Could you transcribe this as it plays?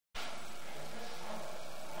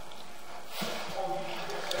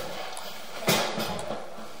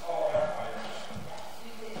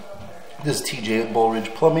This is TJ at Bull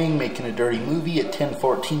Ridge Plumbing, making a dirty movie at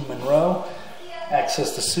 1014 Monroe.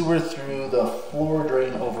 Access the sewer through the floor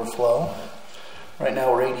drain overflow. Right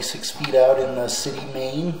now we're 86 feet out in the city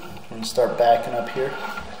main. We're going to start backing up here.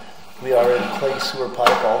 We are in clay sewer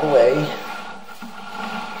pipe all the way.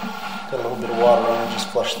 Got a little bit of water on it, just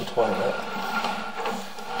flushed the toilet.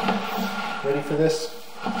 Ready for this?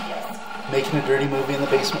 Making a dirty movie in the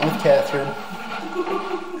basement with Catherine.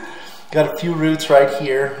 Got a few roots right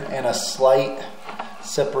here and a slight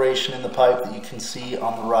separation in the pipe that you can see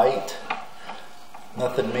on the right.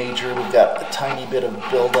 Nothing major. We've got a tiny bit of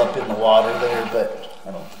buildup in the water there, but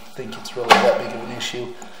I don't think it's really that big of an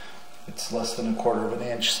issue. It's less than 1/4 of an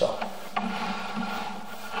inch, so.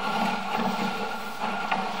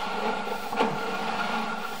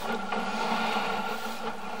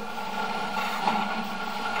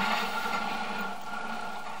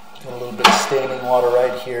 Got a little bit of standing water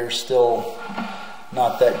right here, still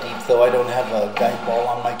not that deep though. I don't have a guide ball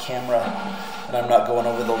on my camera and I'm not going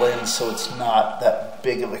over the lens, so it's not that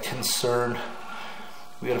big of a concern.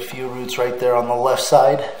 We got a few roots right there on the left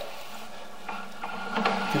side.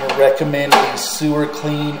 I'm gonna recommend a sewer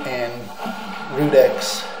clean and root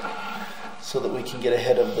X so that we can get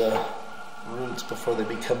ahead of the roots before they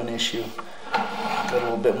become an issue. Got a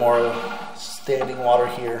little bit more standing water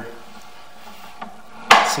here.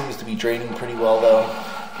 Seems to be draining pretty well though.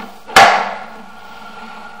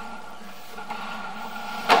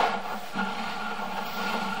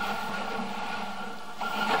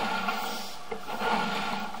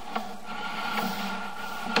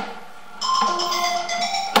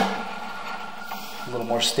 A little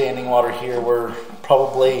more standing water here. We're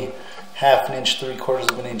probably 1/2 inch, 3/4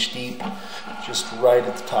 of an inch deep, just right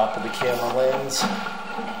at the top of the camera lens.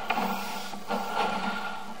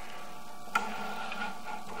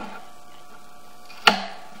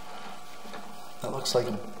 That looks like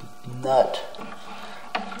a nut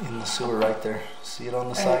in the sewer right there. See it on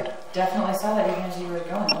the side? Definitely saw that even as you were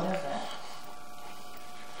going. What is that?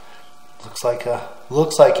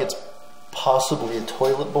 Looks like it's possibly a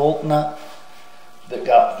toilet bolt nut that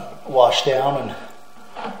got washed down and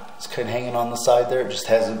it's kind of hanging on the side there. It just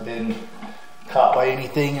hasn't been caught by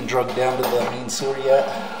anything and drugged down to the main sewer yet.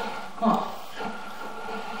 Huh.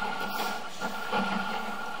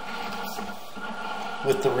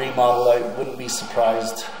 With the remodel, I wouldn't be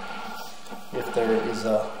surprised if there is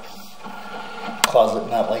a closet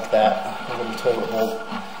nut like that, a little toilet bolt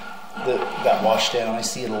that got washed down. I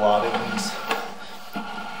see it a lot in these.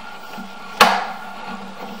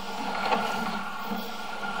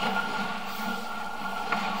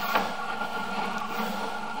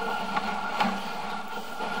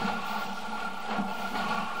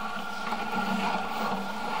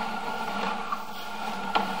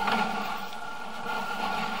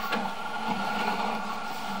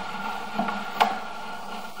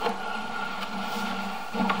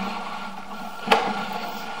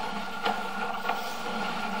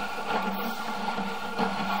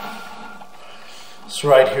 So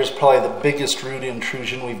right here's probably the biggest root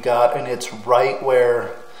intrusion we've got, and it's right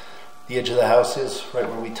where the edge of the house is, right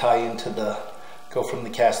where we tie into go from the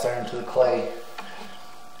cast iron to the clay.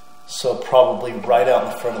 So probably right out in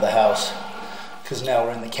the front of the house, because now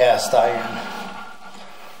we're in the cast iron.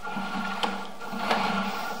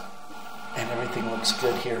 And everything looks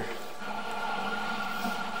good here.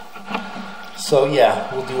 So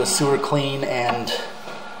yeah, we'll do a sewer clean and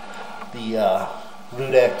the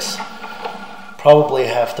root X. Probably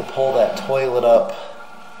have to pull that toilet up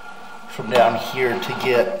from down here to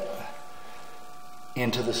get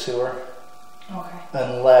into the sewer. Okay.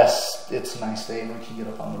 Unless it's a nice day and we can get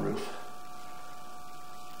up on the roof.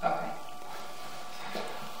 Okay.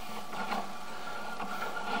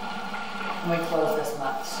 And we close this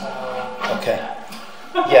month, so. Okay.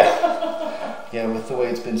 Yeah. Yeah, with the way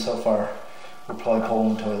it's been so far, we're probably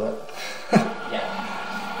pulling the toilet.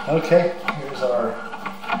 Yeah. Okay, here's our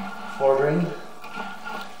floor drain.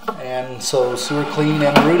 And so sewer clean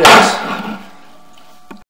and root X.